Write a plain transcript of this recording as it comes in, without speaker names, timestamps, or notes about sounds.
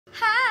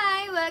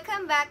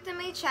Welcome back to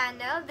my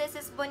channel. This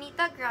is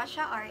Bonita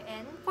Gracia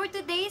RN. For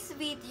today's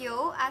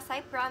video, as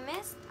I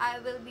promised, I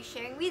will be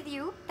sharing with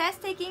you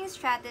test-taking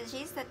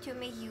strategies that you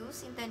may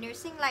use in the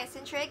Nursing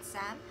Licensure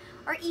Exam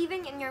or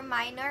even in your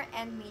minor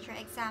and major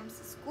exams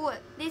sa school.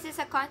 This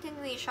is a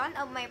continuation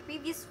of my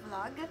previous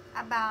vlog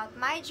about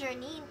my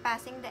journey in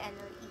passing the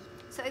NLE.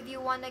 So if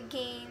you wanna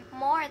gain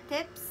more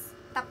tips,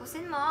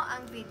 tapusin mo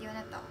ang video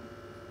na to.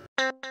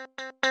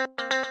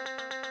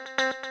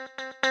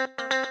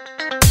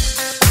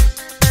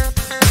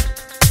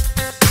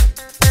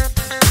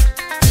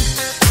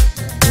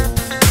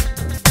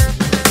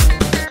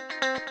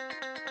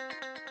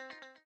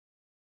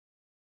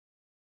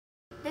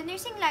 The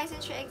Nursing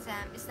Licensure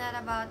Exam is not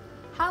about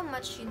how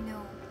much you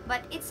know,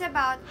 but it's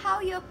about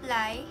how you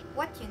apply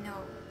what you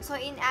know. So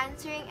in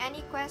answering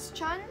any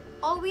question,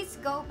 always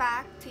go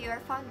back to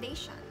your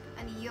foundation.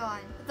 Ano yun?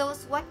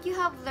 Those what you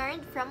have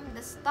learned from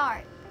the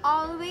start.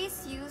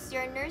 Always use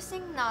your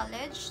nursing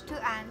knowledge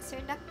to answer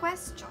the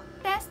question.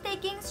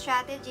 Test-taking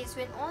strategies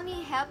will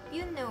only help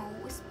you know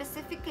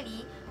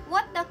specifically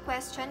what the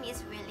question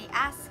is really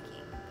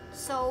asking.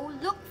 So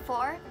look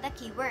for the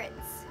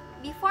keywords.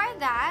 Before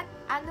that,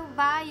 ano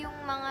ba yung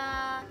mga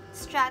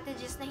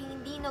strategies na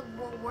hindi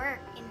nagwo-work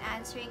in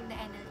answering the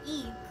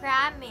NLE?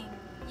 Cramming.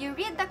 You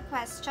read the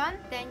question,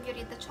 then you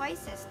read the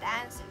choices, the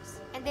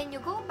answers. And then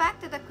you go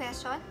back to the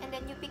question, and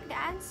then you pick the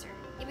answer.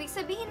 Ibig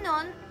sabihin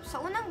nun,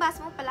 sa unang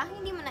basa mo pa lang,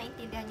 hindi mo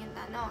naintindihan yung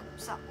tanong.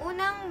 Sa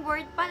unang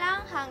word pa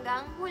lang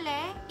hanggang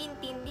huli,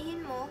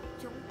 intindihin mo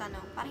yung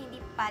tanong para hindi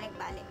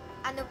balik-balik.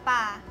 Ano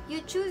pa?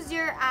 You choose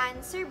your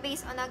answer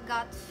based on a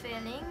gut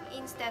feeling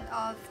instead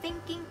of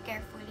thinking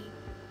carefully.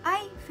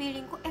 Ay,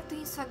 feeling ko ito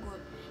yung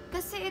sagot.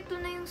 Kasi ito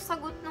na yung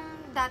sagot nung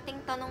dating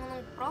tanong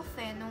nung prof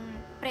nung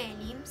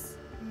prelims.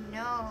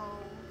 No.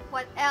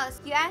 What else?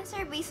 You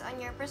answer based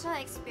on your personal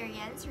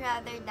experience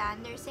rather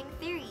than nursing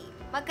theory.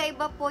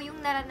 Magkaiba po yung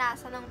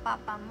naranasan ng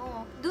papa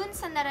mo dun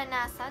sa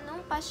naranasan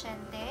ng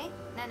pasyente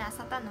na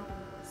nasa tanong.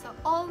 So,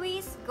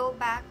 always go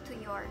back to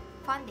your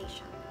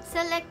foundation.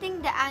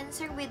 Selecting the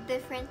answer with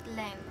different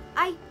length.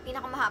 Ay,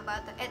 pinakamahaba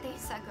ito. Ito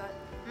yung sagot.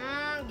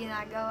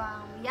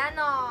 Ginagawang yan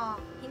o.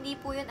 Hindi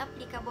po yun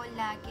applicable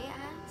lagi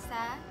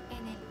sa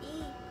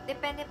NLE.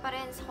 Depende pa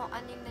rin sa kung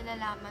ano yung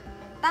nalalaman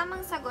mo.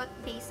 Tamang sagot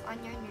based on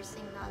your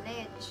nursing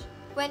knowledge.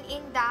 When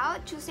in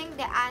doubt, choosing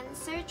the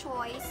answer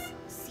choice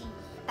C.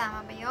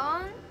 Tama ba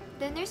yun?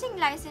 The Nursing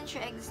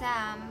Licensure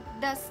Exam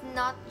does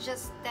not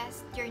just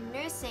test your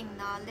nursing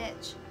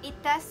knowledge. It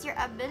tests your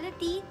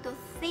ability to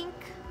think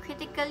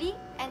critically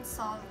and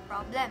solve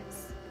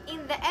problems.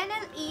 In the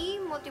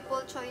NLE,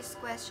 multiple choice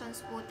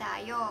questions po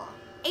tayo.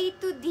 A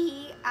to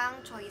D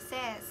ang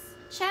choices.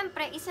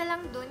 Siyempre, isa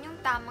lang dun yung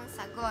tamang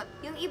sagot.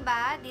 Yung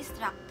iba,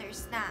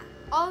 distractors na.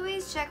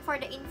 Always check for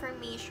the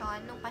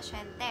information ng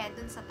pasyente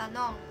dun sa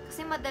tanong.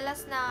 Kasi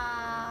madalas na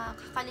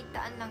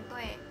kakaligtaan lang to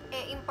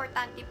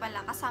importante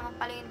pala. Kasama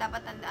pala yung dapat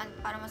tandaan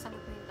para masagot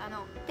mo yung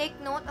tanong. Take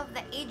note of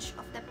the age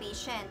of the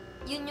patient.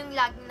 Yun yung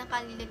laging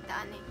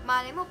nakaliligtaan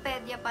Malay mo,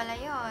 pedya pala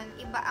yun.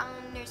 Iba ang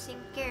nursing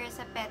care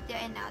sa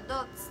pedya and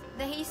adults.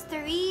 The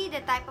history,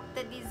 the type of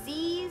the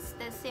disease,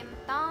 the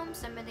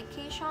symptoms, the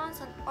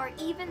medications, or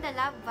even the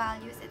lab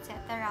values,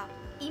 etc.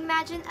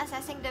 Imagine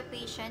assessing the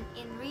patient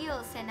in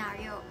real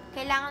scenario.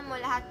 Kailangan mo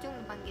lahat yung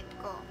banggit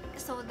ko.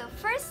 So, the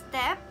first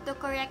step to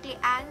correctly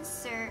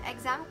answer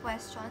exam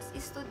questions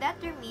is to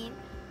determine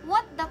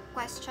what the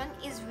question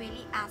is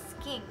really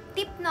asking.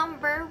 Tip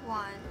number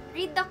 1,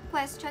 read the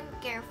question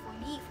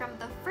carefully from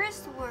the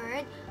first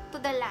word to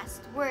the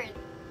last word.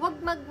 Huwag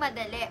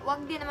magmadali.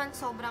 Huwag din naman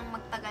sobrang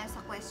magtagal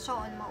sa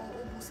question.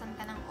 Mauubusan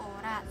ka ng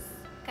oras.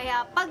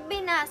 Kaya, pag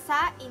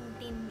binasa,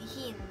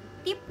 intindihin.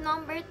 Tip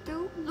number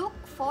 2, look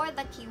for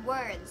the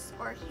keywords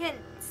or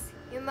hints.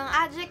 Yung mga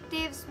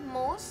adjectives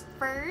most,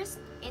 first,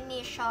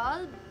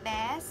 initial,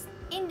 best,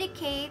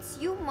 indicates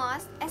you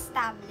must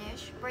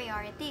establish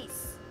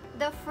priorities.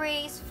 The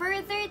phrase,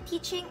 further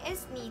teaching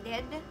is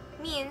needed,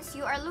 means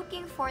you are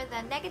looking for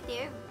the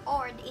negative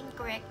or the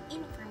incorrect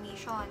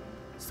information.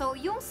 So,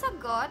 yung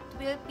sagot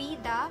will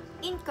be the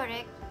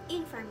incorrect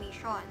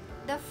information.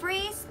 The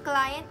phrase,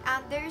 client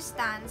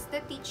understands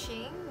the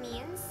teaching,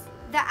 means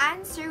the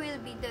answer will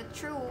be the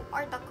true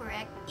or the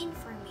correct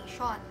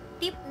information.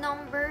 Tip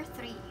number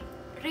 3,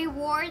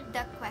 reward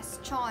the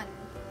question.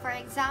 For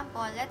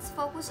example, let's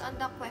focus on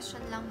the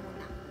question lang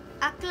muna.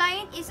 A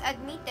client is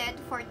admitted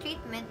for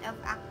treatment of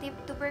active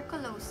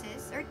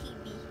tuberculosis or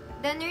TB.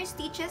 The nurse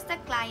teaches the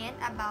client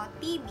about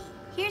TB.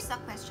 Here's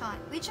a question.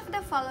 Which of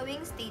the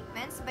following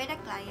statements by the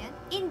client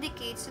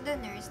indicates to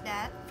the nurse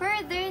that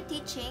further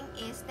teaching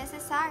is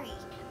necessary?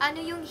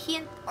 Ano yung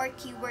hint or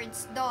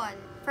keywords doon?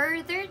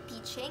 Further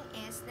teaching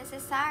is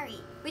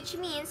necessary. Which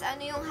means,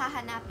 ano yung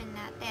hahanapin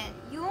natin?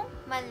 Yung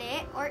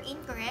mali or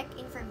incorrect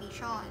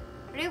information.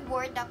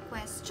 Reword the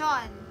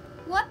question.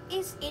 What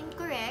is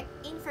incorrect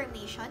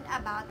information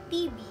about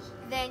TB?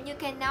 Then you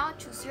can now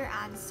choose your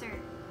answer.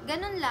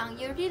 Ganun lang,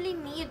 you really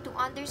need to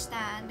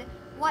understand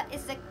what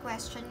is the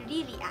question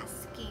really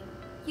asking.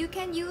 You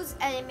can use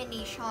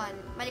elimination.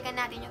 Balikan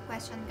natin yung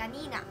question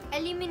kanina.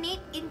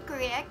 Eliminate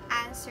incorrect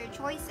answer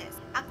choices.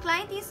 A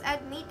client is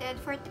admitted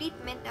for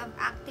treatment of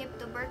active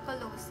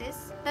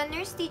tuberculosis. The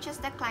nurse teaches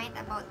the client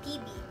about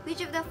TB.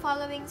 Which of the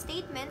following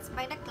statements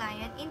by the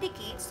client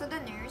indicates to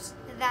the nurse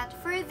that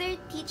further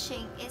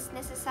teaching is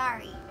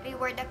necessary?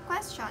 Reword the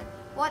question.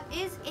 What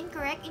is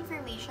incorrect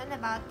information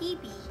about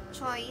TB?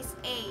 Choice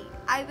A.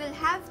 I will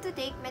have to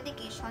take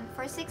medication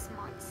for 6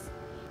 months.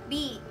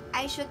 B.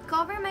 I should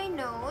cover my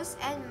nose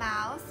and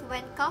mouth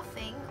when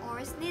coughing or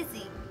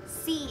sneezing.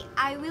 C.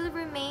 I will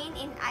remain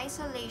in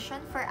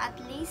isolation for at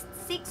least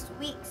 6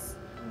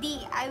 weeks.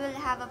 D. I will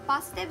have a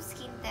positive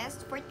skin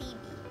test for TB.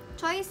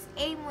 Choice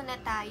A muna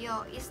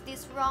tayo. Is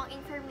this wrong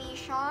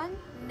information?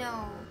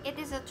 No.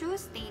 It is a true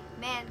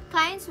statement.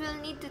 Clients will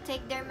need to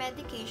take their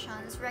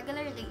medications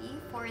regularly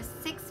for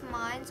 6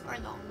 months or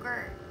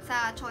longer.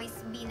 Sa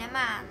choice B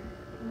naman.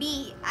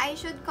 B. I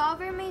should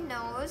cover my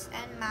nose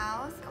and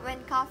mouth when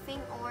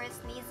coughing or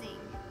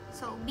sneezing.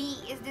 So B.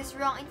 Is this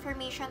wrong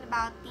information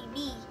about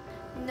TB?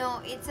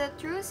 No, it's a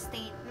true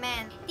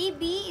statement.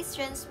 TB is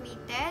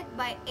transmitted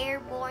by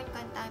airborne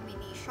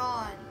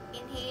contamination,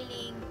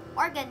 inhaling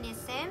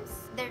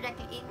organisms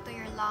directly into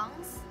your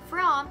lungs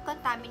from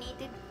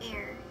contaminated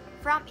air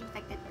from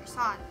infected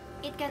person.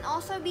 It can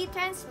also be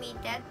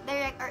transmitted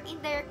direct or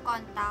indirect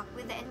contact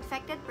with the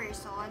infected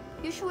person,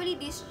 usually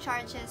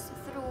discharges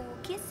through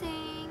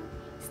kissing,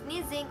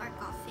 sneezing, or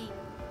coughing.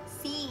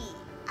 C.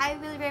 I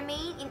will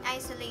remain in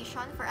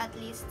isolation for at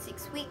least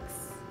 6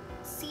 weeks.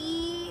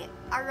 C.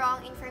 A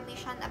wrong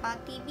information about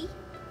TB?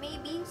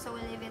 Maybe, so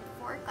we'll leave it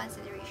for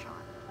consideration.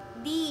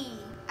 D.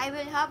 I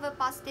will have a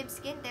positive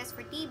skin test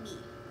for TB.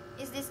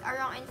 Is this a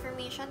wrong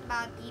information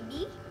about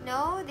TB?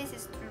 No, this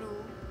is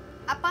true.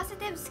 A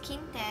positive skin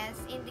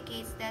test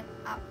indicates that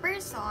a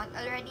person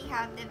already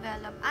have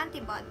developed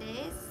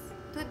antibodies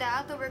to the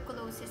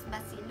tuberculosis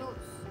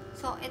bacillus.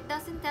 So, it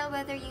doesn't tell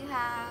whether you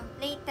have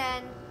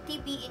latent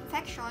TB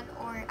infection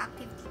or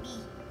active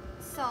TB.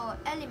 So,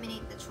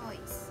 eliminate the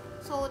choice.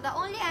 So, the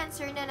only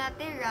answer na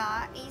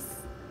natira is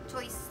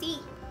choice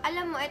C.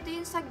 Alam mo, ito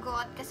yung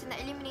sagot kasi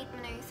na-eliminate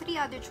mo na yung 3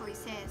 other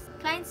choices.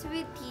 Clients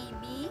with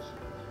TB,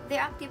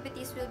 their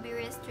activities will be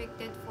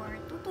restricted for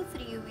 2 to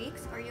 3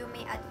 weeks or you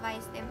may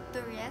advise them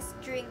to rest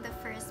during the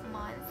first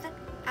month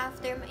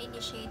after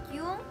ma-initiate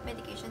yung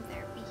medication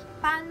therapy.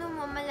 Paano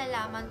mo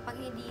malalaman pag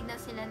hindi na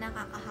sila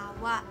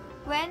nakakahawa?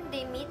 When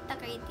they meet the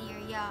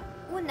criteria.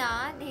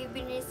 Una, they've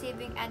been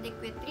receiving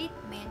adequate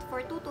treatment for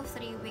 2 to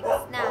 3 weeks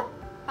na.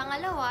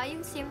 Pangalawa,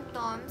 yung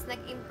symptoms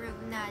nag-improve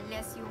na,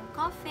 less yung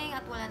coughing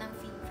at wala ng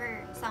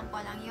fever. Sample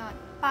lang yon.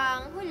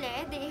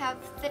 Panghuli, they have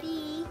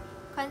 3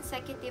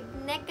 consecutive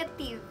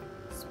negative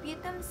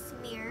sputum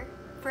smear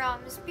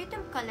from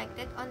sputum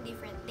collected on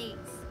different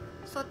days.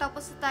 So,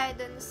 tapos na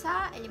tayo dun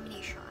sa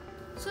elimination.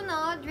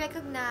 Sunod,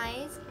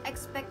 recognize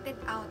expected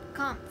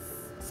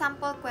outcomes.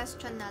 Sample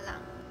question na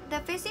lang.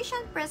 The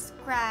physician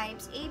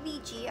prescribes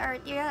ABG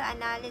arterial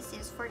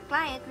analysis for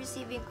client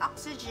receiving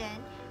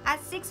oxygen at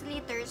 6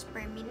 liters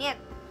per minute.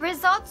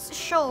 Results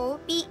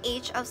show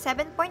pH of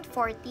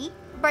 7.40,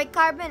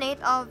 bicarbonate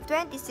of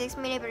 26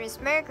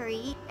 millimeters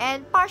mercury,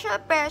 and partial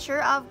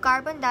pressure of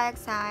carbon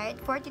dioxide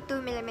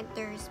 42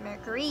 millimeters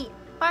mercury.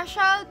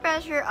 Partial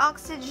pressure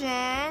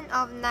oxygen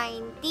of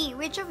 90.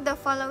 Which of the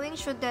following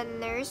should the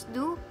nurse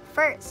do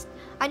first?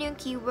 Ano yung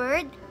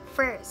keyword?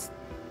 First.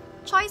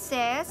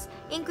 Choices: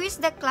 increase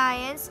the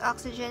client's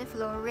oxygen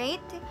flow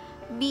rate.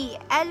 B.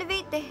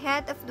 Elevate the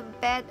head of the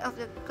bed of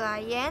the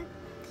client.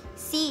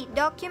 C.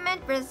 Document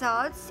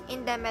results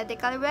in the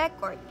medical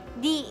record.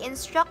 D.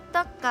 Instruct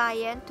the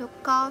client to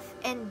cough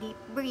and deep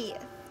breathe.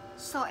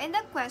 So, in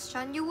the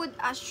question, you would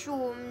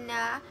assume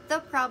na the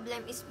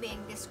problem is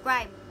being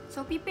described.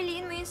 So,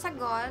 pipiliin mo yung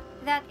sagot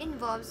that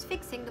involves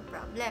fixing the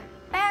problem.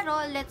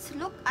 Pero, let's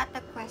look at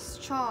the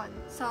question.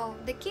 So,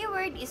 the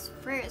keyword is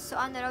first. So,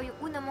 ano raw yung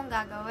una mong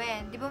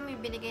gagawin? Di ba may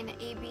binigay na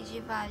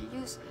ABG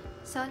values?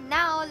 So,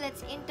 now,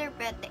 let's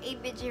interpret the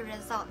ABG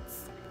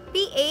results.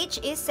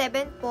 pH is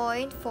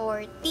 7.40.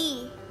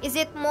 Is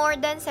it more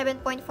than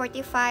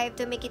 7.45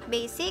 to make it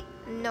basic?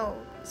 No.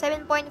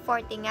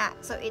 7.40 nga.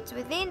 So, it's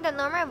within the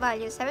normal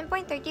value,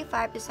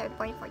 7.35 to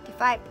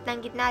 7.45. Nang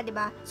gitna,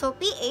 diba? So,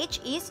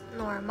 pH is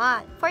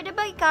normal. For the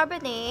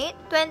bicarbonate,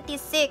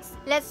 26.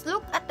 Let's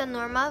look at the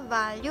normal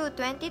value,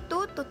 22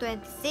 to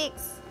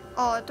 26.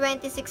 O,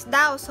 26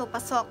 daw. So,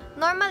 pasok.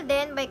 Normal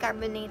din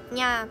bicarbonate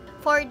niya.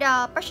 For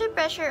the partial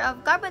pressure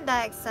of carbon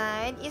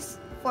dioxide is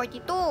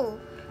 42.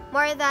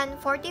 More than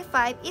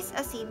 45 is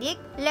acidic.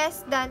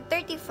 Less than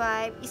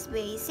 35 is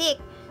basic.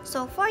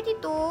 So,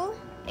 42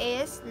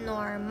 is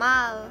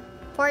normal.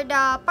 For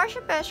the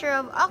partial pressure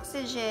of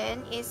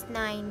oxygen is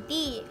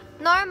 90.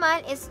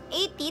 Normal is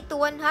 80 to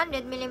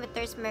 100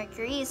 millimeters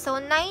mercury.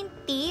 So, 90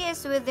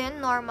 is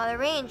within normal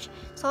range.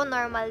 So,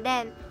 normal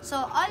din.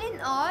 So, all in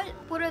all,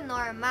 puro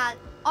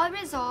normal. All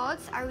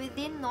results are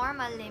within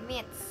normal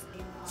limits.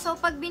 So,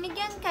 pag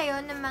binigyan kayo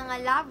ng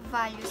mga lab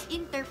values,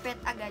 interpret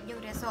agad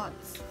yung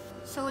results.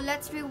 So,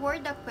 let's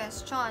reword the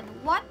question.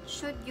 What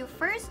should you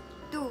first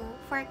do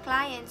for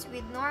clients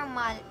with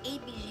normal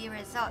ABG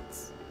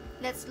results?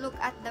 Let's look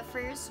at the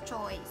first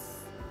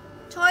choice.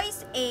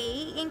 Choice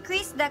A,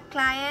 increase the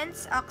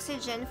client's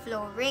oxygen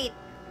flow rate.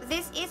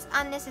 This is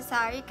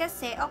unnecessary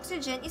kasi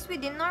oxygen is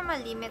within normal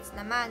limits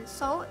naman,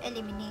 so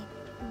eliminate.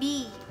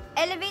 B,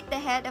 elevate the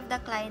head of the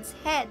client's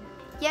head.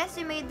 Yes,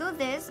 you may do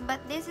this, but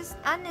this is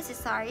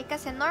unnecessary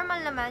kasi normal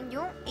naman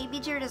yung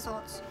ABG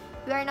results.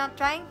 We are not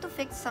trying to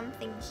fix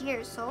something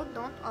here, so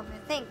don't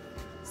overthink.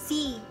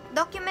 C,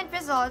 document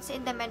results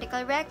in the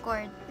medical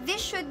record. This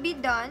should be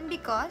done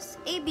because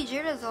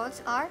ABG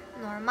results are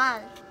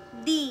normal.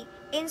 D,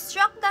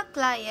 instruct the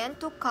client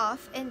to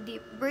cough and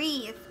deep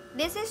breathe.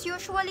 This is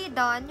usually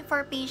done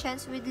for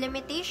patients with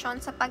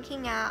limitations sa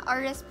paghinga or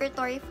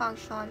respiratory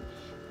function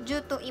due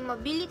to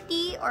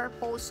immobility or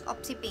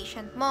post-opsy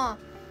patient mo.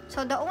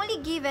 So, the only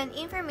given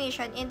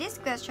information in this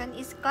question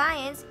is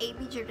client's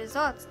ABG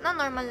results na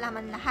normal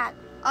naman lahat.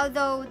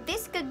 Although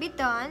this could be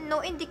done,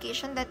 no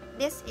indication that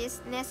this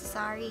is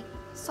necessary.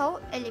 So,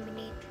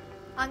 eliminate.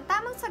 Ang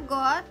tamang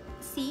sagot,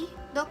 C,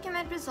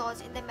 document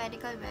results in the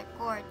medical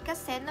record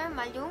kasi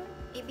normal yung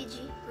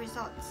ABG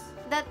results.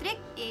 The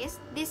trick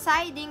is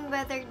deciding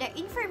whether the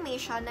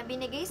information na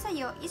binigay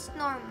sa'yo is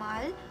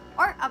normal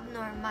or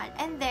abnormal,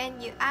 and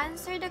then you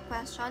answer the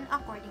question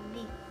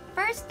accordingly.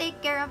 First, take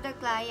care of the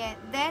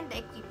client, then the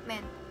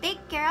equipment.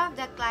 Take care of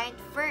the client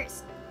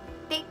first.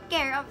 Take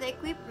care of the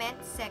equipment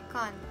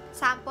second.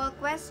 Sample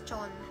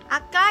question.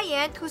 A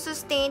client who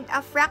sustained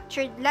a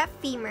fractured left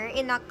femur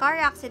in a car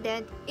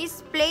accident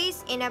is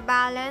placed in a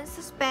balance,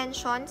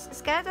 suspension,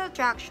 skeletal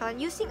traction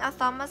using a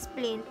Thomas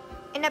splint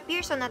and a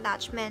Pearson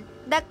attachment.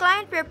 The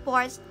client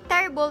reports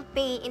terrible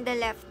pain in the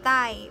left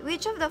thigh.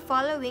 Which of the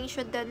following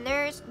should the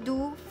nurse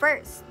do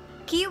first?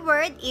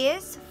 Keyword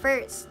is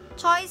first.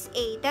 Choice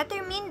A,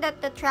 determine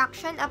that the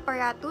traction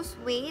apparatus,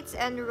 weights,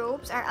 and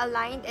ropes are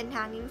aligned and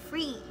hanging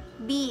free.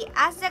 B,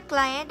 ask the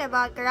client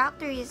about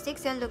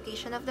characteristics and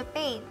location of the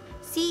pain.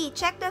 C,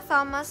 check the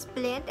Thomas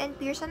splint and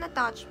Pearson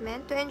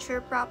attachment to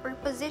ensure proper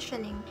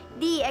positioning.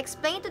 D,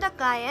 explain to the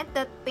client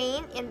that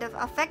pain in the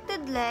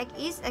affected leg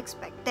is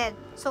expected.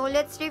 So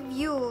let's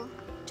review.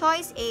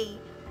 Choice A,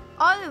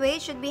 all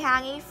weights should be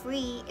hanging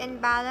free in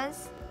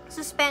balance,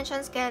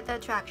 suspension, skeletal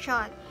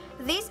traction.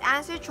 This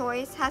answer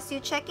choice has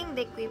you checking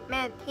the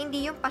equipment,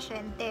 hindi yung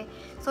pasyente.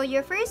 So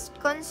your first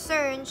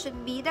concern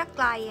should be the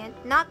client,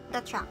 not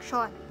the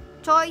traction.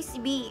 Choice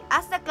B,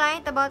 ask the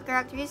client about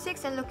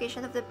characteristics and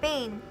location of the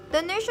pain.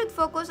 The nurse should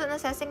focus on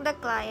assessing the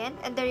client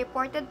and the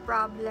reported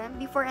problem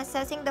before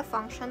assessing the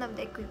function of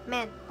the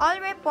equipment.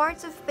 All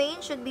reports of pain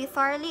should be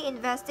thoroughly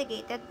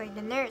investigated by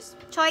the nurse.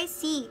 Choice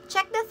C,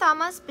 check the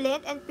Thomas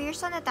splint and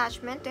Pearson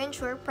attachment to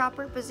ensure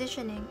proper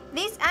positioning.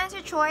 This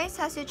answer choice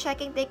has you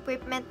checking the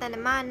equipment na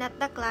naman, not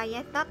the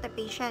client, not the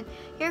patient.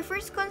 Your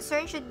first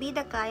concern should be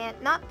the client,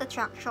 not the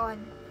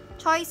traction.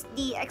 Choice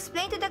D,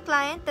 explain to the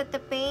client that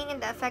the pain in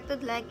the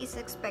affected leg is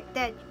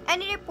expected.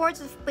 Any reports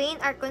of pain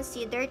are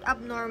considered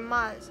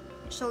abnormal,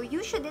 so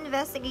you should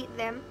investigate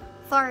them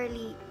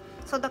thoroughly.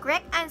 So the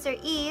correct answer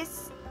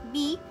is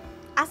B,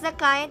 ask the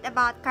client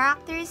about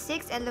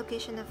characteristics and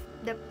location of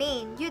the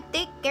pain. You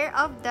take care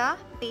of the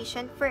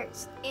patient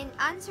first. In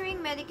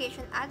answering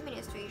medication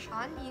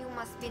administration, you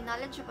must be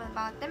knowledgeable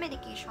about the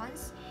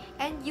medications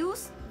and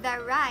use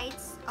the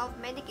rights of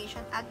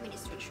medication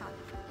administration.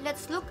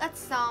 Let's look at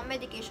some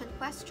medication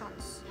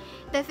questions.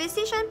 The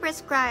physician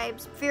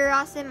prescribes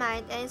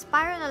furosemide and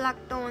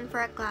spironolactone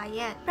for a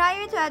client.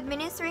 Prior to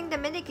administering the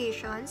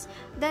medications,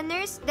 the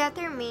nurse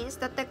determines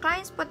that the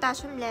client's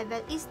potassium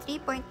level is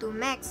 3.2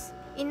 mg.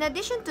 In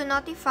addition to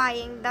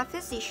notifying the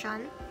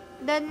physician,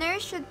 the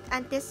nurse should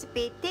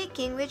anticipate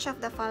taking which of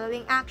the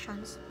following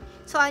actions.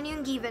 So, ano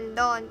yung given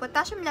doon?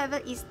 Potassium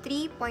level is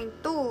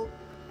 3.2.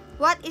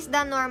 What is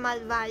the normal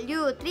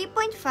value?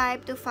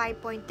 3.5 to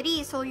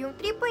 5.3. So, yung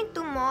 3.2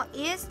 mo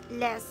is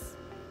less.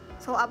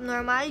 So,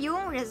 abnormal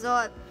yung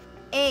result.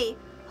 A,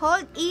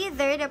 hold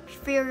either the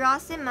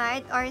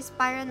furosemide or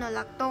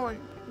spironolactone.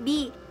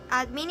 B,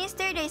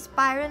 administer the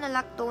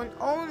spironolactone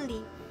only.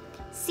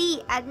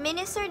 C,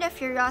 administer the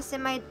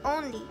furosemide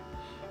only.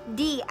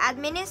 D,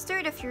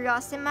 administer the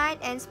furosemide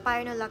and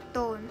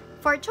spironolactone.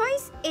 For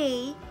choice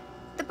A,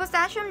 the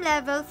potassium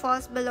level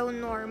falls below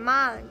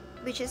normal,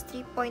 which is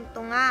 3.2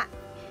 nga.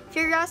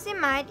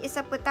 Furosemide is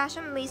a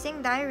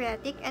potassium-wasting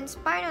diuretic and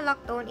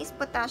spironolactone is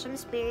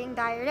potassium-sparing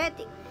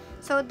diuretic.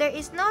 So, there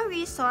is no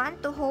reason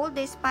to hold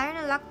the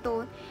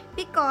spironolactone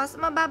because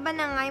mababa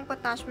na nga yung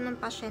potassium ng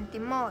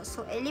pasyente mo.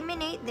 So,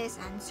 eliminate this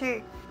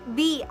answer.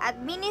 B,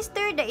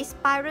 administer the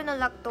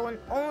spironolactone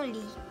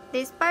only.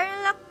 The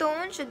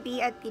spironolactone should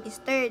be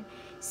administered.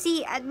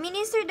 C,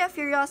 administer the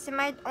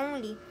furosemide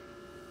only.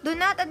 Do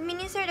not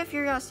administer the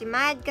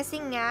furosemide kasi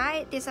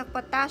nga it is a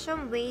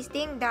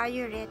potassium-wasting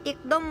diuretic.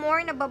 The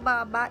more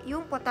nabababa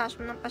yung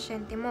potassium ng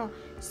pasyente mo.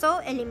 So,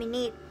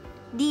 eliminate.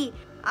 D,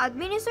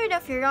 administer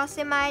the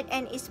furosemide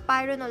and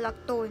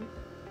spironolactone.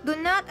 Do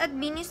not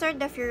administer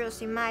the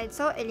furosemide.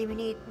 So,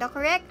 eliminate. The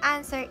correct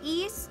answer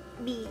is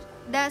B.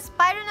 The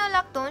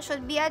spironolactone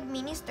should be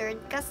administered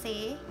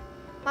kasi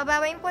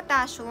Mababa yung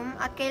potassium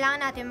at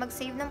kailangan natin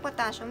mag-save ng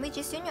potassium, which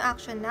is yun yung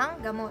action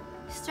ng gamot.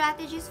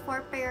 Strategies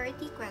for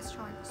priority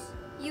questions.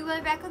 You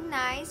will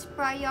recognize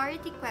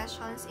priority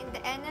questions in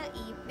the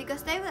NLE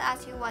because they will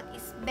ask you what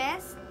is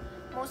best,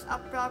 most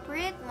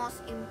appropriate,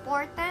 most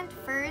important,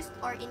 first,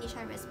 or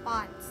initial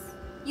response.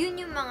 Yun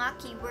yung mga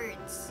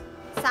keywords.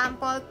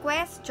 Sample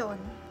question.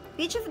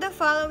 Which of the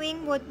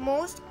following would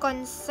most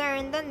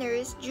concern the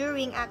nurse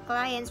during a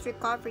client's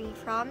recovery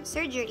from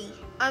surgery?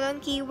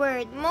 Anong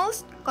keyword?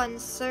 Most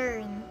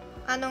concern.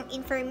 Anong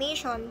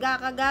information?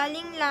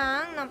 Gakagaling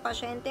lang ng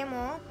pasyente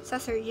mo sa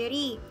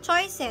surgery.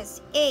 Choices: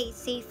 A.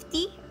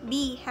 Safety,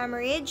 B.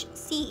 Hemorrhage,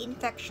 C.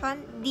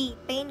 Infection, D.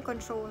 Pain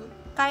control.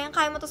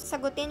 Kayang-kaya mo ito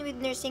sagutin with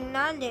nursing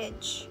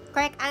knowledge.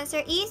 Correct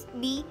answer is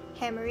B.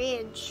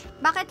 Hemorrhage.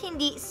 Bakit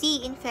hindi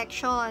C.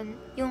 Infection?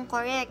 Yung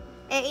correct.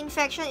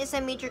 Infection is a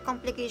major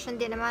complication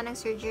din naman ng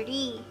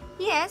surgery.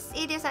 Yes,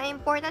 it is an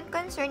important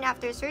concern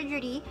after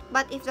surgery,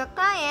 but if the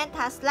client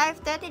has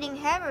life-threatening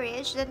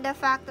hemorrhage, then the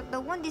fact that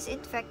the wound is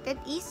infected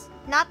is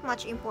not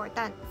much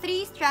important.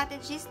 3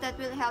 strategies that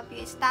will help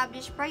you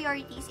establish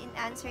priorities in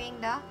answering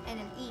the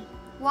NLE.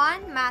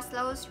 1.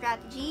 Maslow's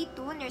strategy.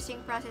 2.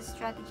 Nursing process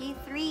strategy.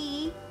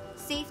 3.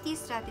 Safety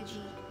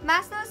strategy.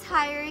 Maslow's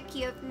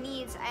hierarchy of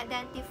needs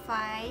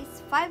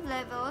identifies 5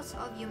 levels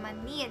of human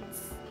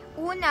needs.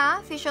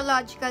 Una,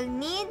 physiological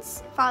needs,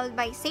 followed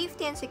by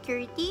safety and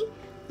security,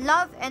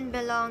 love and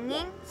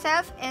belonging,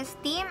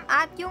 self-esteem,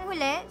 at yung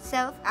huli,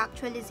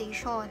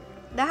 self-actualization.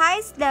 The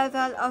highest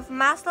level of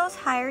Maslow's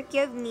hierarchy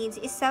of needs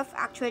is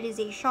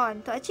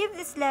self-actualization. To achieve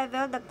this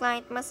level, the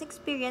client must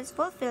experience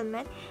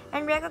fulfillment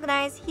and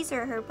recognize his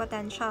or her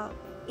potential.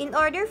 In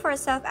order for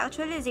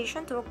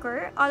self-actualization to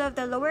occur, all of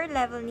the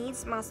lower-level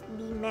needs must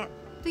be met.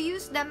 To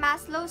use the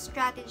Maslow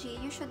strategy,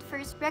 you should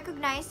first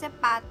recognize the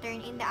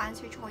pattern in the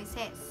answer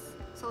choices.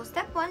 So,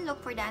 step 1,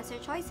 look for the answer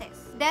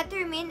choices.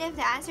 Determine if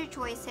the answer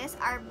choices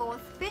are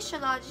both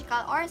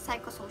physiological or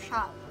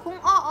psychosocial. Kung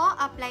oo,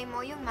 apply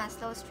mo yung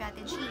Maslow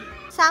strategy.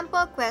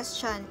 Sample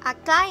question. A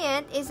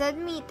client is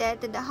admitted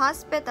to the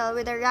hospital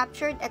with a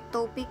ruptured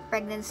ectopic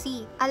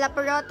pregnancy. A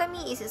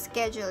laparotomy is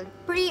scheduled.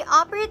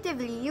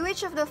 Pre-operatively,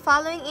 which of the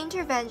following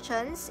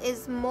interventions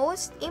is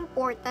most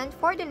important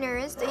for the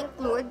nurse to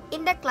include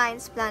in the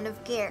client's plan of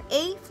care?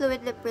 A.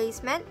 Fluid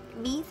replacement,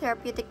 B.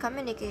 Therapeutic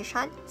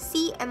communication,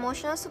 C.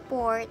 Emotional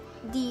support,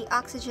 D.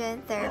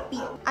 Oxygen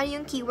therapy. Ano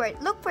yung keyword?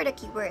 Look for the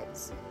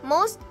keywords.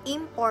 Most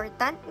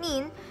important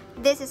mean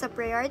this is a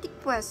priority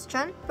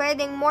question.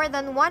 Pwedeng more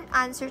than one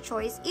answer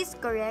choice is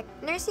correct,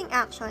 nursing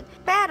action,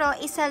 pero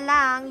isa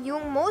lang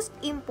yung most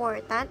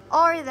important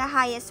or the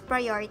highest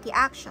priority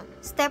action.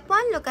 Step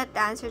 1, look at the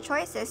answer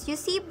choices. You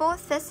see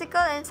both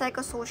physical and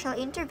psychosocial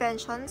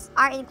interventions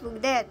are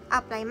included.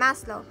 Apply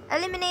Maslow.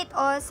 Eliminate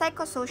all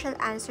psychosocial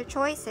answer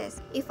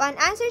choices. If an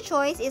answer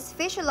choice is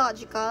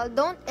physiological,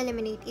 don't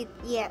eliminate it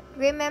yet.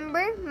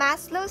 Remember,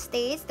 Maslow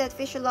states that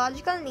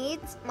physiological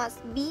needs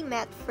must be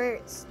met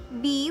first.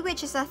 B,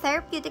 which is a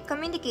therapeutic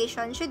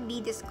communication, should be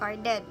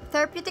discarded.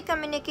 Therapeutic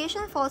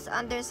communication falls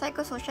under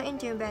psychosocial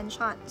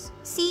interventions.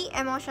 C,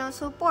 emotional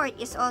support,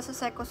 is also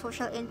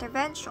psychosocial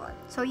intervention.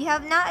 So you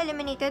have now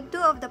eliminated 2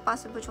 of the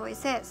possible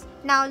choices.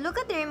 Now look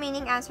at the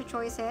remaining answer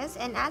choices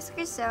and ask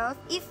yourself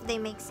if they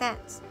make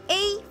sense.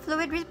 A,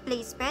 fluid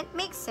replacement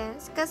makes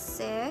sense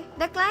kasi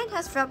the client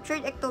has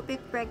ruptured ectopic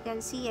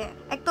pregnancy.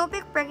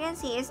 Ectopic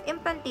pregnancy is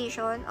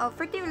implantation of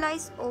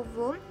fertilized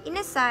ovum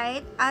in a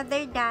site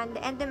other than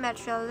the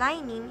endometrial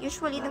lining,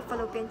 usually the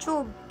fallopian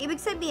tube. Ibig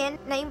sabihin,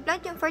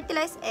 na-implant yung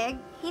fertilized egg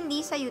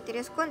hindi sa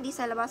uterus kundi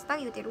sa labas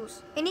ng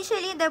uterus.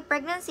 Initially, the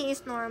pregnancy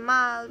is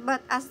normal,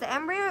 but as the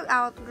embryo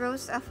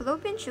outgrows a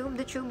fallopian tube,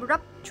 the tube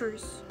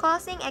ruptures,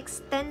 causing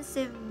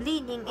extensive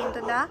bleeding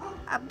into the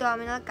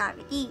abdominal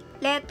cavity.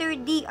 Letter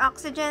D,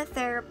 oxygen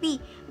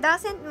therapy,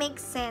 doesn't make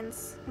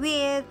sense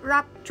with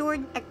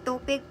ruptured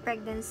ectopic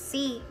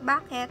pregnancy.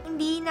 Bakit?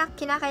 Hindi na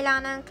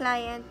kinakailangan ng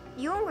client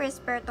yung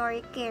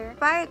respiratory care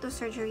prior to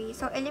surgery,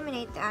 so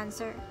eliminate the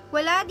answer.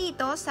 Wala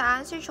dito sa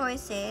answer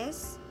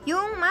choices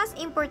yung mas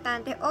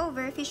importante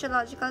over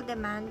physiological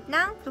demand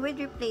ng fluid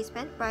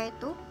replacement prior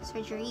to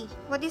surgery.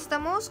 What is the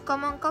most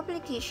common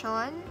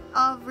complication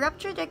of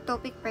ruptured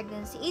ectopic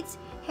pregnancy? It's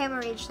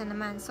hemorrhage na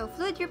naman. So,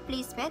 fluid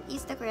replacement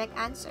is the correct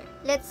answer.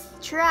 Let's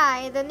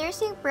try the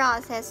nursing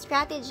process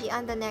strategy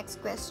on the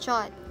next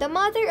question. The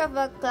mother of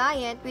a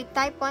client with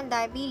type 1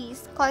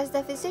 diabetes calls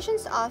the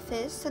physician's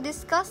office to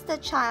discuss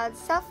the child's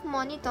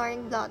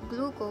self-monitoring blood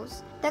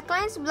glucose. The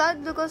client's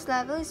blood glucose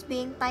level is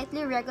being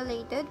tightly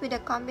regulated with a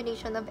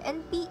combination of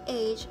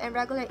NPH and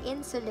regular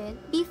insulin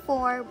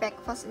before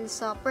breakfast and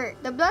supper.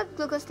 The blood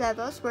glucose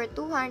levels were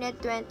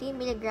 220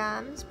 mg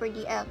per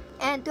dl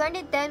and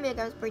 210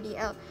 mg per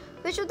dl.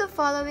 Which of the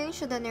following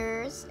should the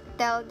nurse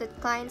tell the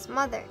client's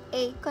mother?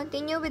 A.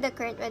 Continue with the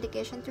current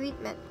medication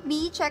treatment.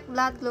 B. Check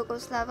blood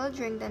glucose level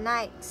during the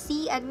night.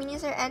 C.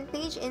 Administer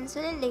NPH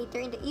insulin later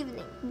in the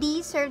evening.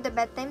 D. Serve the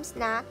bedtime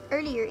snack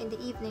earlier in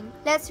the evening.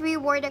 Let's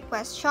reword the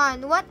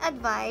question. What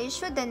advice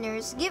should the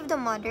nurse give the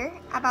mother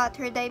about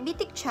her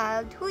diabetic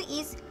child who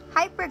is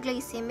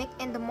hyperglycemic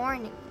in the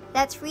morning?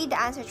 Let's read the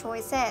answer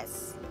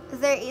choices.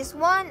 There is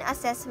one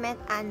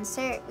assessment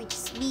answer, which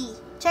is B.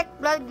 Check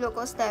blood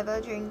glucose level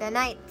during the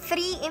night.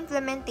 3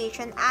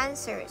 implementation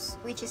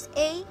answers, which is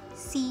A,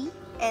 C,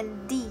 and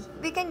D.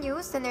 We can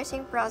use the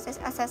nursing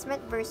process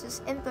assessment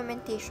versus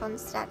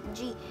implementation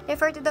strategy.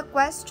 Refer to the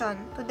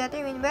question to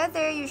determine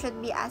whether you should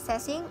be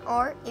assessing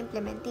or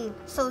implementing.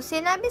 So,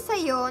 sinabi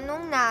sa'yo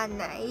nung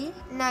nanay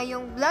na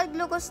yung blood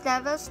glucose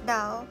levels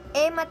daw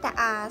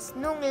mataas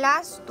nung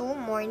last 2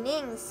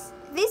 mornings.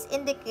 This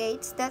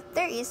indicates that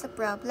there is a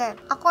problem.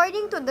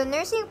 According to the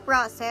nursing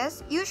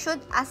process, you should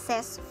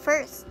assess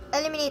first.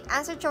 Eliminate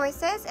answer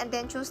choices and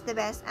then choose the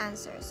best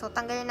answer. So,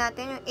 tanggalin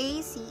natin yung A,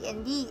 C,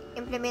 and D.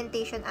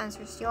 Implementation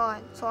answers yon.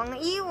 So, ang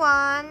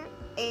naiwan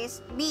is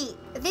B.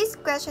 This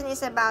question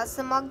is about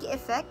Somogyi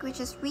effect,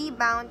 which is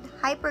rebound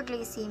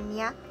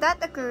hyperglycemia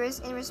that occurs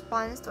in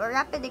response to a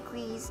rapid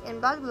decrease in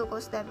blood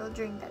glucose level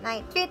during the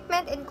night.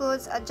 Treatment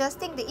includes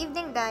adjusting the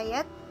evening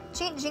diet,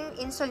 changing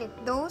insulin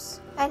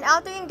dose, and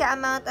altering the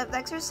amount of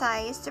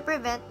exercise to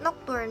prevent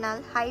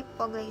nocturnal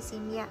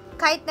hypoglycemia.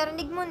 Kahit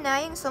narinig mo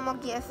na yung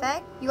Somogyi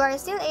effect, you are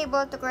still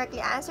able to correctly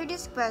answer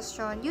this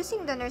question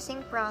using the nursing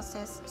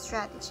process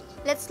strategy.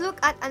 Let's look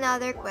at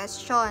another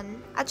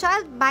question. A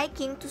child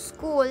biking to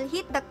school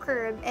hit the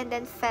curb and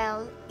then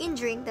fell,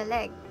 injuring the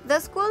leg. The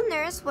school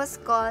nurse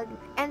was called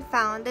and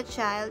found the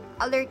child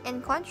alert and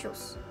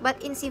conscious, but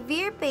in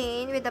severe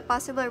pain with a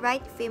possible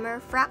right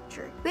femur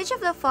fracture. Which of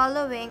the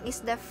following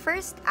is the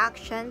first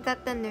action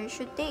that the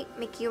nurse should take?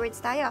 May keywords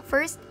tayo.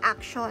 First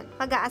action.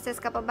 Mag-a-assess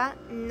ka pa ba?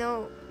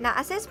 No.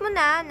 Na-assess mo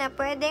na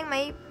pwedeng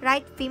may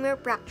right femur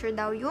fracture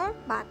daw yung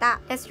bata.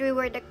 Let's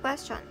reword the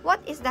question.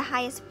 What is the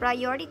highest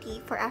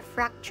priority for a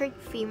fractured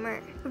femur?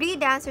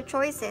 Read the answer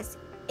choices.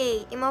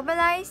 A.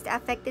 Immobilize the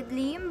affected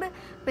limb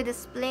with a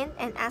splint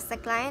and ask the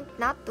client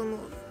not to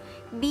move.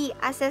 B.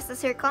 Assess the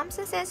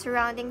circumstances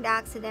surrounding the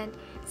accident.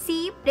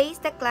 C. Place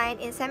the client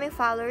in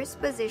semi-Fowler's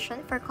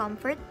position for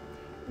comfort.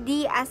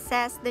 D.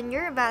 Assess the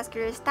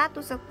neurovascular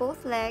status of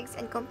both legs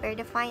and compare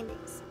the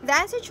findings. The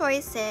answer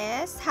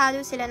choices,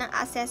 halo sila ng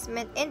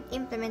assessment and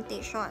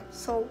implementation.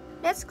 So,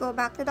 let's go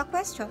back to the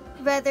question.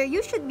 Whether you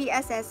should be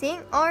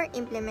assessing or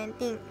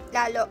implementing.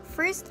 Lalo,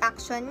 first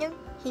action yung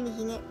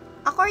hinihingi.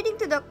 According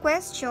to the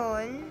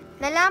question,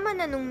 nalaman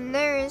na nung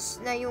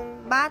nurse na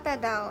yung bata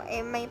daw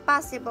may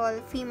possible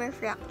femur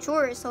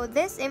fracture. So,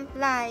 this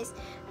implies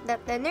that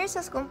the nurse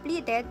has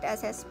completed the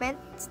assessment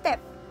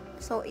step.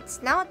 So, it's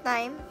now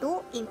time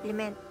to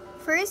implement.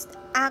 First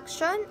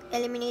action,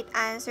 eliminate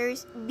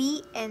answers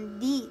B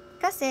and D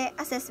kasi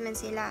assessment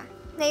sila.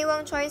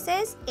 Naiwang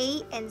choices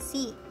A and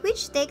C,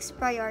 which takes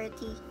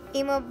priority.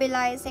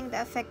 Immobilizing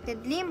the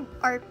affected limb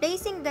or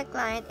placing the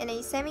client in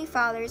a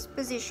semi-Fowler's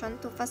position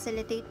to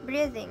facilitate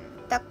breathing.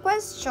 The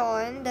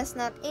question does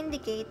not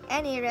indicate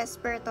any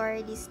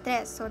respiratory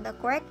distress, so the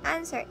correct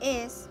answer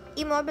is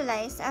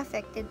immobilize the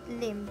affected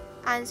limb.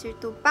 Answer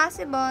to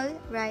possible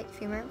right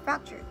femur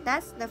fracture.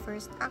 That's the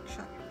first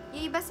action.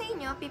 Yung iba sa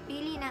inyo,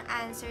 pipili ng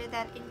answer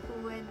that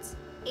includes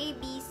A,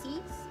 B,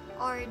 C,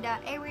 or the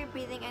airway,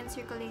 breathing, and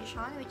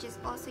circulation, which is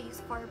also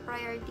used for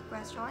priority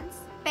questions.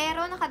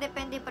 Pero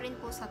nakadepende pa rin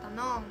po sa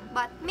tanong.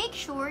 But make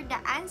sure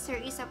the answer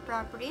is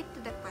appropriate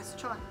to the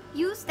question.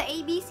 Use the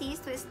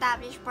ABCs to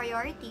establish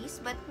priorities,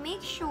 but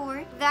make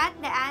sure that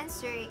the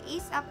answer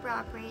is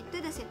appropriate to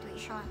the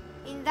situation.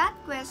 In that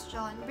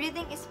question,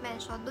 breathing is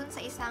mentioned dun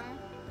sa isang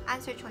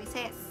answer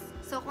choices.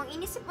 So, kung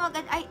inisip mo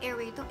agad ay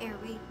airway to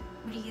airway,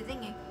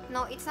 breathing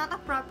No, it's not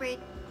appropriate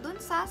dun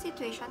sa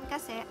situation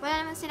kasi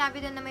wala naman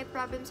sinabi dun na may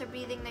problem sa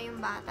breathing na yung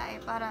bata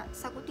para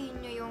sagutin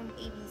nyo yung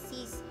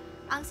ABCs.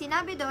 Ang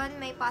sinabi dun,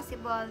 may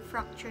possible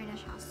fracture na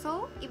siya.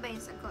 So, iba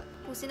yung sagot.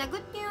 Kung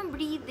sinagot nyo yung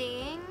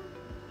breathing,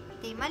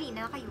 mali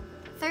na kayo.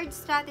 Third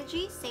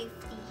strategy,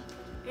 safety.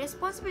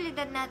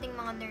 Responsibilidad nating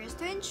mga nurse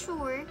to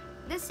ensure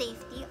the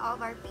safety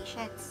of our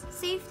patients.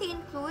 Safety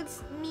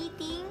includes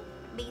meeting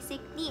basic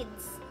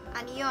needs.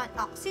 Ano yun?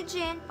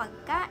 Oxygen,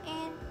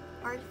 pagkain,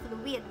 or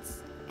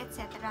fluids,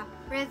 etc.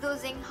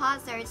 Reducing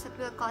hazards that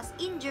will cause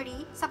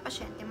injury sa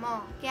pasyente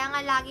mo. Kaya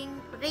nga laging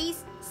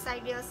raise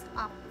side rails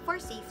up for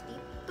safety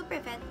to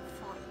prevent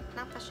fall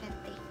ng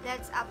pasyente.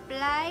 Let's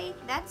apply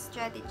that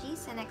strategy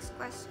sa next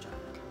question.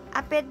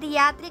 A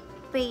pediatric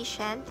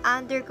patient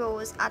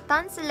undergoes a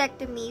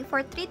tonsillectomy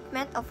for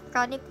treatment of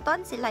chronic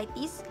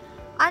tonsillitis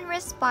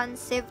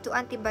unresponsive to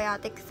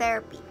antibiotic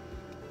therapy.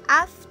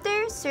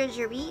 After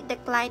surgery, the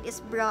client is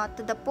brought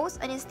to the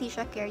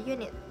post-anesthesia care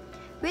unit.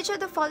 Which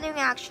of the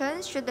following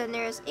actions should the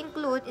nurse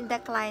include in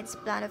the client's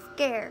plan of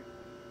care?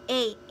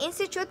 A.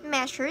 Institute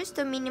measures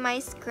to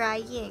minimize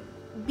crying.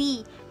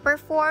 B.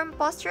 Perform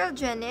postural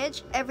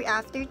drainage every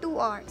after 2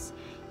 hours.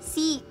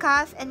 C.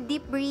 Cough and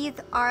deep breathe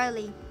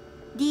orally.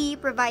 D.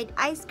 Provide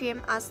ice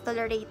cream as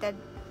tolerated.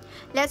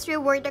 Let's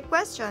reword the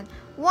question.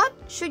 What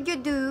should you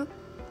do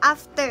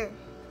after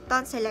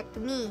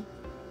tonsillectomy?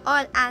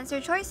 All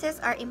answer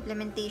choices are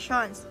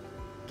implementations.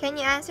 Can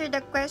you answer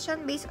the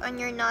question based on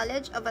your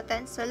knowledge of a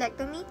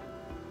tonsillectomy?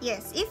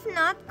 Yes. If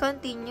not,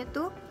 continue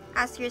to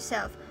ask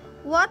yourself,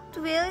 What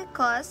will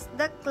cause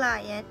the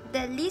client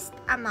the least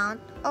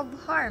amount of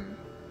harm?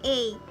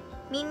 A.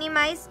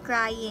 Minimize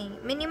crying.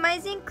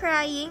 Minimizing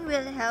crying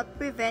will help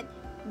prevent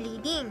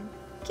bleeding.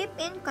 Keep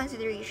in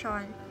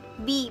consideration.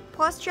 B.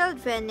 Postural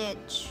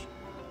drainage.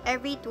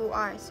 Every 2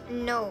 hours.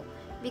 No,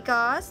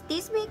 because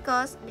this may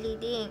cause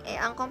bleeding.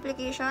 Ang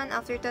complication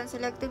after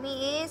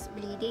tonsillectomy is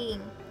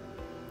bleeding.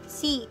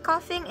 C.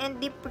 Coughing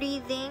and deep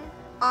breathing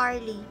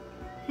hourly.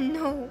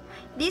 No,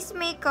 this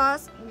may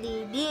cause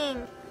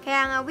bleeding.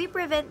 Kaya nga, we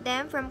prevent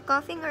them from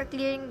coughing or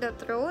clearing the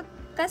throat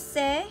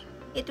kasi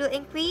it will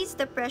increase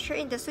the pressure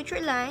in the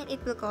suture line.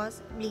 It will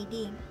cause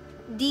bleeding.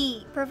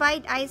 D.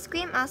 Provide ice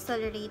cream as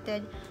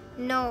tolerated.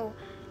 No,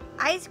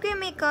 ice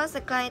cream may cause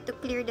the client to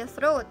clear the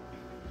throat.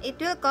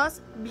 It will cause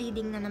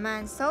bleeding na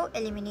naman, so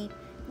eliminate.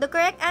 The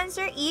correct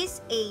answer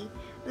is A.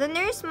 The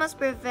nurse must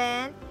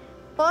prevent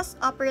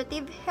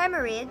post-operative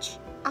hemorrhage,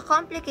 a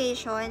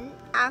complication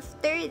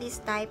after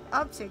this type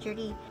of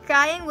surgery.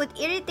 Crying would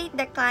irritate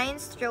the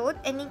client's throat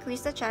and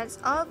increase the chance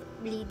of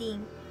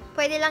bleeding.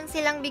 Pwede lang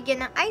silang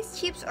bigyan ng ice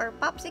chips or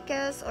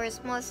popsicles or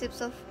small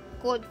sips of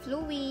cold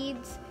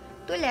fluids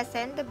to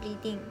lessen the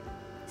bleeding.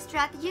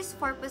 Strategies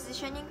for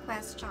positioning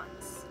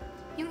questions.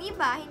 Yung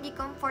iba, hindi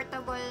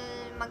comfortable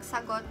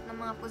magsagot ng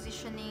mga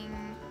positioning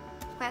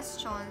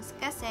questions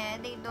kasi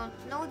they don't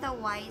know the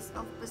whys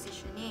of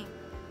positioning.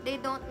 They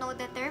don't know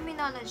the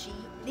terminology.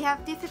 They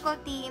have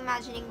difficulty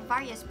imagining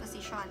various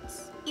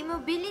positions.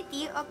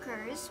 Immobility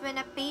occurs when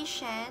a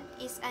patient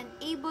is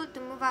unable to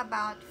move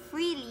about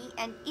freely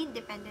and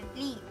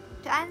independently.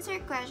 To answer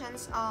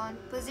questions on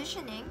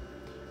positioning,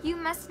 you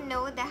must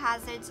know the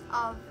hazards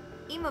of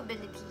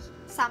immobility.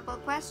 Sample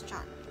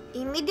question.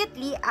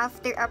 Immediately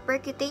after a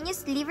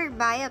percutaneous liver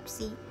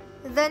biopsy,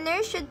 the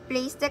nurse should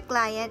place the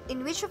client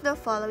in which of the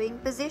following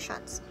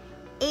positions?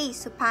 A.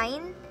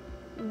 Supine.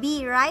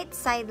 B. Right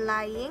side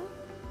lying.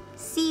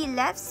 C.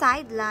 Left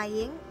side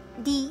lying.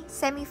 D.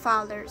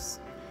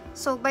 Semi-Fowlers.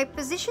 So, by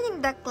positioning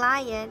the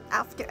client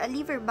after a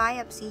liver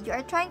biopsy, you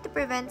are trying to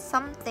prevent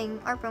something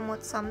or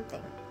promote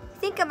something.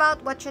 Think about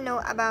what you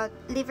know about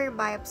liver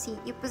biopsy.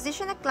 You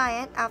position a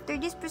client after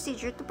this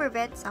procedure to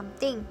prevent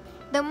something.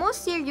 The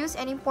most serious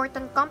and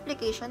important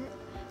complication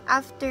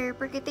after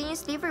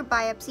percutaneous liver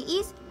biopsy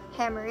is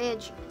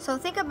hemorrhage. So,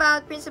 think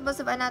about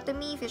principles of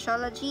anatomy,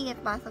 physiology, and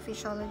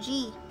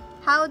pathophysiology.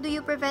 How do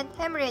you prevent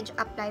hemorrhage?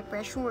 Apply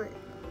pressure.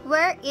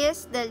 Where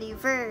is the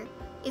liver?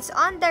 It's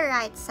on the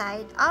right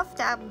side of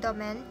the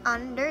abdomen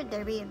under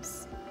the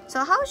ribs.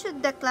 So how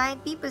should the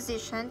client be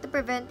positioned to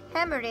prevent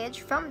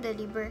hemorrhage from the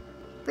liver,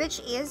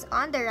 which is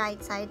on the right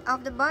side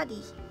of the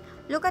body?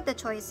 Look at the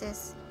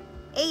choices.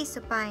 A.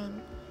 Supine.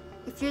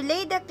 If you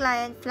lay the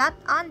client flat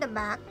on the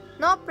back,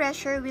 no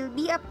pressure will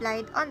be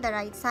applied on the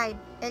right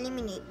side.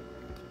 Eliminate.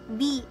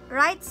 B.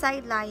 Right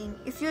side lying.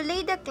 If you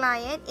lay the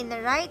client in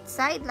the right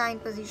side lying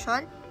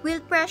position,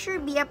 will pressure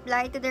be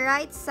applied to the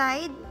right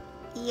side?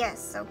 Yes,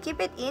 so keep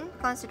it in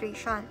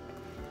consideration.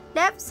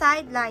 Left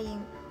side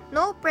lying.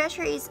 No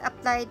pressure is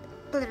applied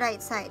to the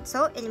right side,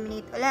 so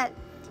eliminate ulit.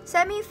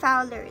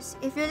 Semi-Fowlers.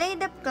 If you lay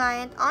the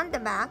client on the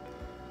back,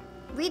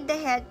 with the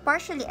head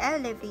partially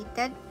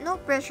elevated, no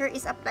pressure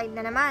is applied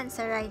na naman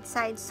sa right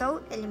side,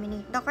 so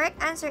eliminate. The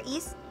correct answer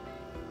is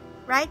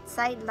right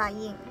side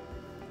lying.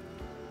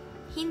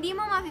 Hindi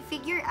mo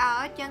ma-figure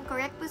out yung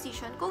correct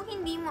position kung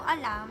hindi mo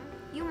alam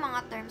yung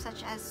mga terms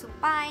such as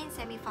supine,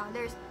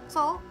 semi-Fowlers.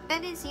 So,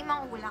 tendency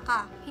manguhula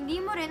ka. Hindi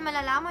mo rin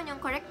malalaman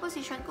yung correct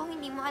position kung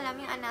hindi mo alam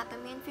yung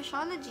anatomy and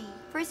physiology.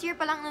 First year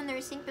pa lang ng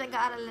nursing,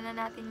 pinag-aaralan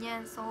na natin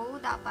yan. So,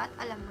 dapat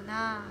alam mo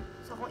na.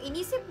 So, kung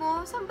inisip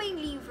mo, saan ba yung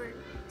liver?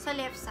 Sa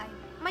left side,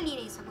 mali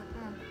na yung sagot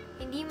mo.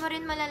 Hindi mo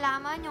rin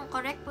malalaman yung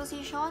correct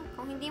position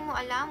kung hindi mo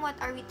alam what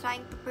are we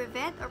trying to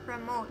prevent or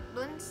promote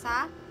dun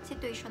sa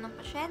situation ng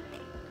pasyente.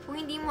 Kung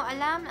hindi mo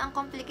alam na ang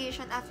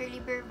complication after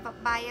liver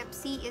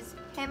biopsy is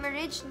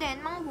hemorrhage,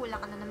 then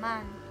manghuhula ka na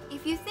naman.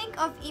 If you think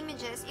of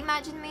images,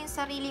 imagine mo yung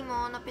sarili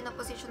mo na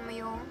pinaposition mo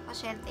yung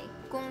pasyente.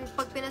 Kung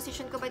pag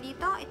pinosisyon ko ba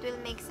dito, it will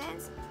make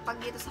sense. Pag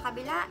dito sa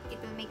kabila, it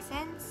will make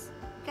sense.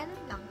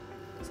 Ganun lang.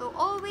 So,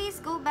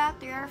 always go back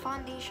to your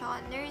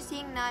foundation.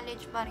 Nursing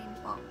knowledge pa rin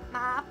po.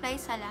 Maa-apply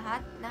sa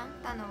lahat ng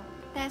tanong.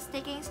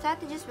 Test-taking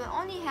strategies will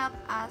only help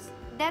us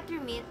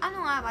determine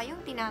ano nga ba yung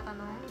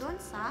tinatanong dun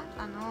sa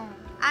tanong.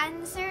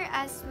 Answer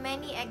as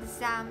many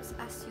exams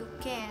as you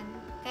can.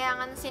 Kaya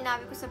nga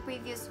sinabi ko sa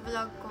previous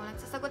vlog ko,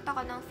 nagsasagot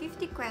ako ng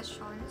 50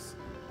 questions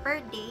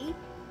per day.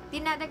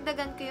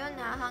 Dinadagdagan ko yun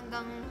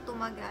hanggang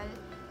tumagal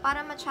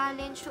para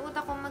ma-challenge yung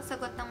utak kong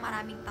magsagot ng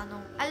maraming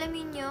tanong.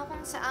 Alamin nyo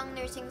kung saang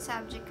nursing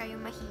subject kayo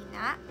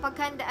mahina.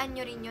 Paghandaan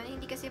nyo rin yun.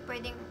 Hindi kasi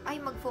pwedeng, ay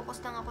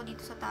mag-focus lang ako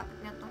dito sa topic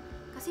na to.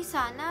 Kasi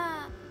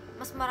sana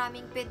mas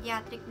maraming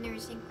pediatric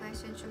nursing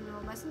questions yung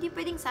lumabas. Hindi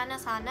pwedeng sana,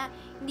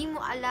 hindi mo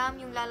alam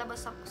yung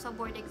lalabas sa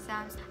board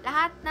exams.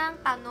 Lahat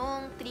ng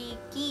tanong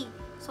tricky.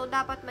 So,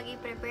 dapat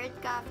maging prepared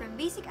ka from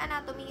basic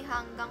anatomy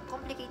hanggang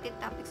complicated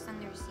topics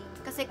ng nursing.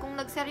 Kasi kung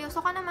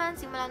nagseryoso ka naman,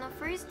 simula ng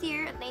first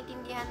year at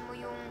naintindihan mo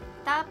yung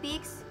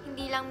topics,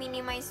 hindi lang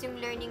minimize yung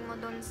learning mo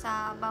dun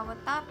sa bawat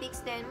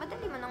topics, then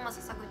madali mo nang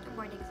masasagot yung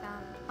board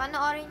exam.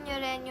 Panoorin nyo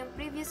rin yung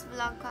previous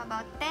vlog ko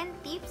about 10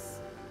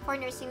 tips for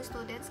nursing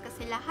students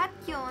kasi lahat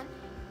yun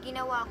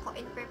ginawa ko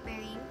in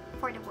preparing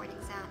for the board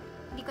exam.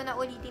 Hindi ko na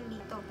ulitin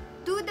dito.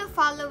 Do the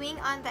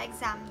following on the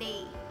exam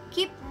day.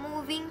 Keep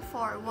moving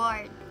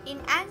forward. In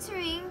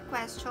answering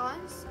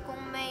questions, kung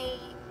may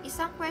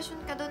isang question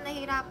ka doon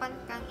nahirapan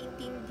kang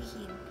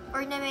intindihin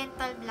or na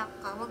mental block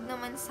ka, wag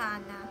naman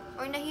sana.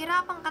 Or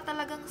nahirapan ka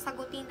talagang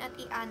sagutin at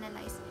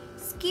i-analyze,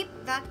 skip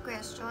that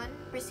question,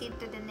 proceed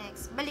to the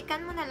next.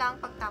 Balikan mo na lang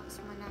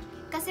pagtapos mo na.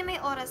 Kasi may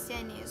oras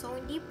yan eh. So,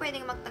 hindi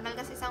pwedeng magtagal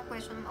kasi isang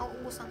question,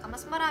 mauubusan ka.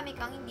 Mas marami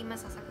kang hindi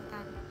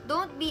masasagutan.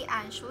 Don't be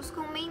anxious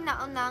kung may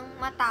naunang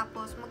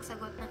matapos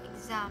magsagot ng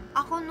exam.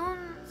 Ako nun,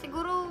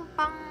 siguro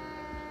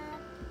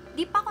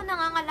di pa ako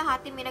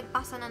nangangalahati may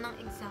nagpasa na ng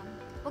exam.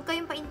 Huwag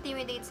kayong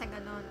pa-intimidate sa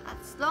ganun.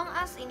 As long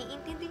as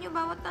iniintindi nyo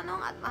bawat tanong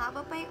at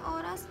mahaba pa yung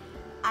oras,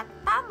 at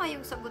tama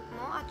yung sagot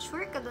mo, at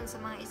sure ka dun sa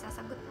mga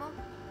isasagot mo,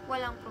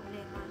 walang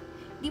problema.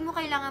 Di mo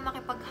kailangan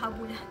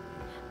makipaghabulan.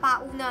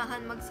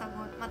 Paunahan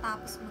magsagot,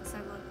 matapos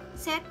magsagot.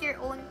 Set your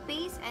own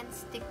pace and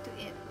stick to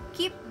it.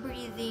 Keep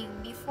breathing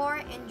before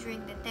and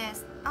during the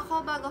test.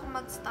 Ako, bago ako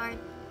mag-start,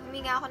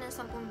 huminga ako ng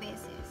 10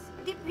 beses.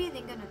 Deep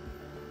breathing, ganun.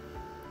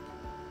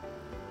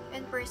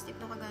 And first tip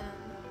na ka ganun.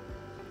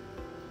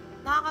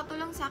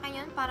 Nakakatulong sa akin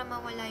yan para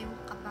mawala yung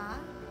kaba,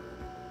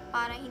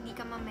 para hindi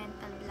ka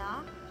ma-mental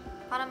block,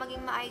 para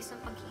maging maayos ang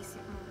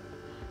pag-iisip mo.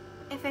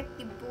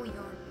 Effective po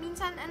yun.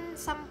 Minsan, at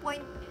some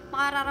point,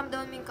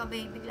 makararamdaman mo yung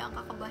kaba, bigla ang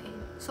kakabahin.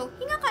 So,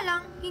 hinga ka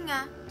lang,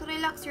 hinga, to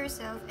relax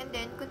yourself, and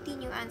then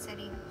continue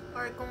answering.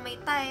 Or kung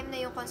may time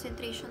na yung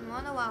concentration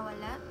mo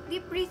nawawala,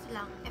 deep breathe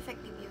lang,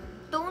 effective yun.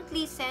 Don't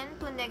listen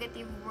to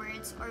negative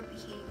words or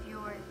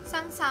behavior.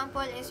 Isang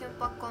sample is yung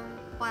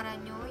pagkumpara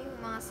nyo, yung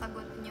mga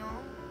sagot nyo,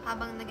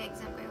 habang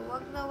nag-exam kayo,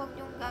 wag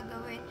nyong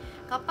gagawin.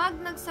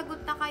 Kapag nagsagot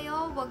na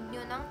kayo, wag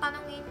nyo nang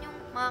tanongin yung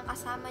mga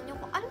kasama nyo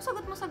kung anong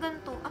sagot mo sa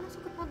ganito, anong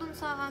sagot mo dun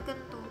sa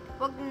ganito.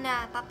 Wag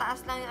na,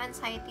 tataas lang yung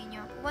anxiety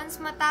nyo. Once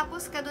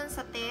matapos ka dun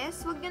sa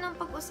test, wag nyo nang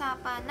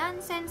pag-usapan.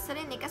 Nonsense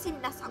rin eh, kasi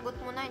nasagot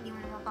mo na, hindi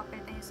mo na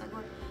mapapalitan yung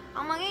sagot.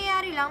 Ang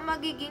mangyayari lang,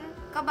 magiging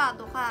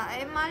kabado ka.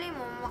 Eh, mali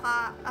mo,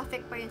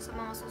 maka-affect pa yun sa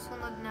mga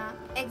susunod na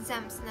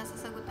exams na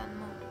sasagutan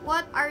mo.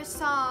 What are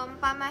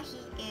some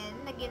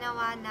pamahiin na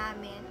ginawa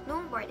namin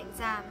nung board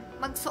exam?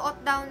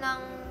 Magsuot daw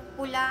ng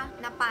pula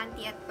na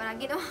panty at bra.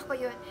 Ginawa ko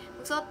yun.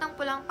 Magsuot ng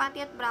pulang panty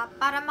at bra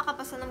para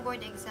makapasa ng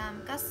board exam.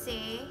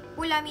 Kasi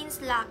pula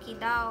means lucky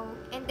daw.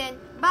 And then,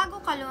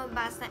 bago ka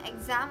lumabas ng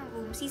exam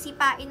room,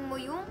 sisipain mo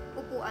yung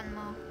upuan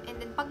mo.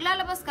 And then, pag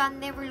lalabas ka,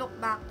 never look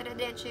back.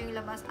 Diretso yung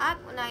labas at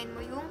unahin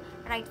mo yung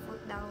right foot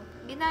daw.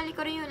 Binali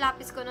ko rin yung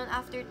lapis ko noon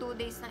after 2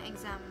 days ng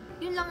exam.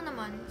 Yun lang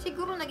naman.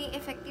 Siguro naging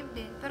effective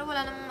din. Pero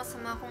wala namang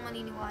masama kung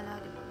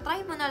maniniwala, diba? Try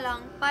mo na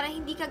lang para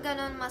hindi ka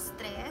ganon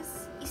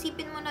ma-stress.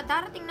 Isipin mo na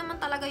darating naman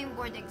talaga yung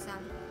board exam.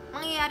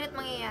 Mangyayari at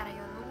mangyayari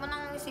yun. Huwag mo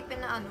nang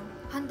isipin na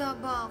handa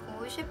ba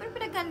ako? Siyempre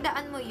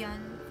pinaghandaan mo yan.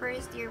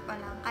 First year pa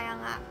lang. Kaya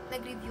nga,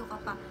 nag-review ka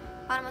pa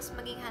para mas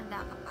maging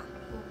handa ka pa.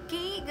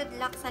 Okay, good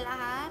luck sa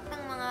lahat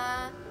ng mga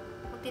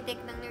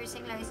magtitake ng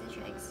Nursing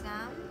Licensure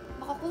Exam.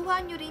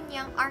 Makukuha nyo rin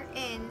yung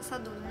RN sa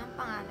dulo ng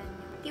pangalan nyo.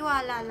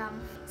 Tiwala lang.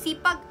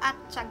 Sipag at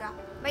tiyaga.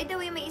 By the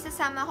way, may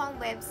isasama akong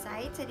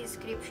website sa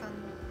description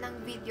ng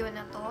video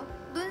na to.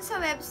 Dun sa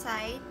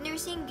website,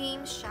 nursing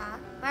games siya.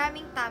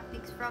 Maraming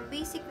topics from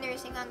basic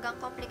nursing hanggang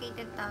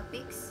complicated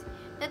topics.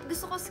 At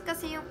gusto ko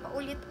kasi yung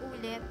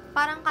paulit-ulit.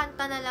 Parang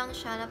kanta na lang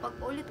siya na pag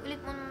paulit-ulit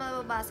mo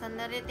mababasa,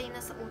 na-retain na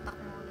sa utak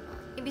mo. Diba?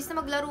 Ibis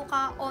na maglaro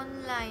ka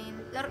online,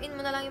 laruin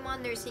mo na lang yung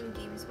mga nursing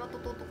games.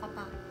 Matututo ka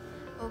pa.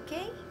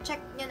 Okay?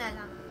 Check nyo na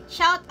lang.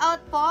 Shout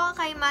out po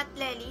kay Matt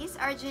Lelis,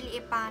 Arjeli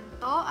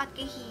Ipanto, at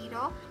kay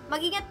Hiro.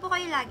 Mag-ingat po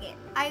kayo lagi.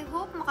 I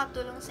hope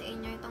makatulong sa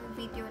inyo itong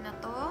video na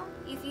to.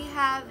 If you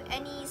have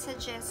any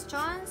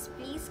suggestions,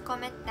 please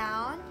comment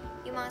down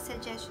yung mga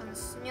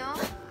suggestions nyo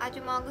at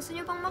yung mga gusto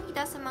nyo pang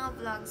makita sa mga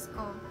vlogs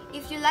ko.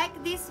 If you like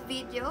this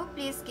video,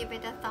 please give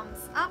it a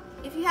thumbs up.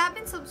 If you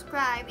haven't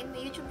subscribed in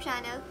my YouTube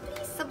channel,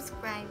 please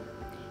subscribe.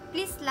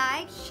 Please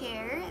like,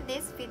 share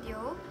this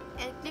video,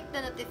 and click the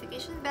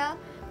notification bell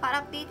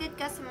para updated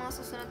ka sa mga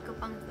susunod ko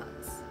pang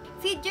vlogs.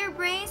 Feed your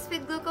brains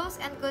with glucose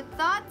and good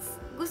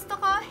thoughts. Gusto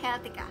ko,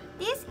 healthy ka.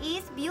 This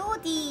is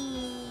beauty!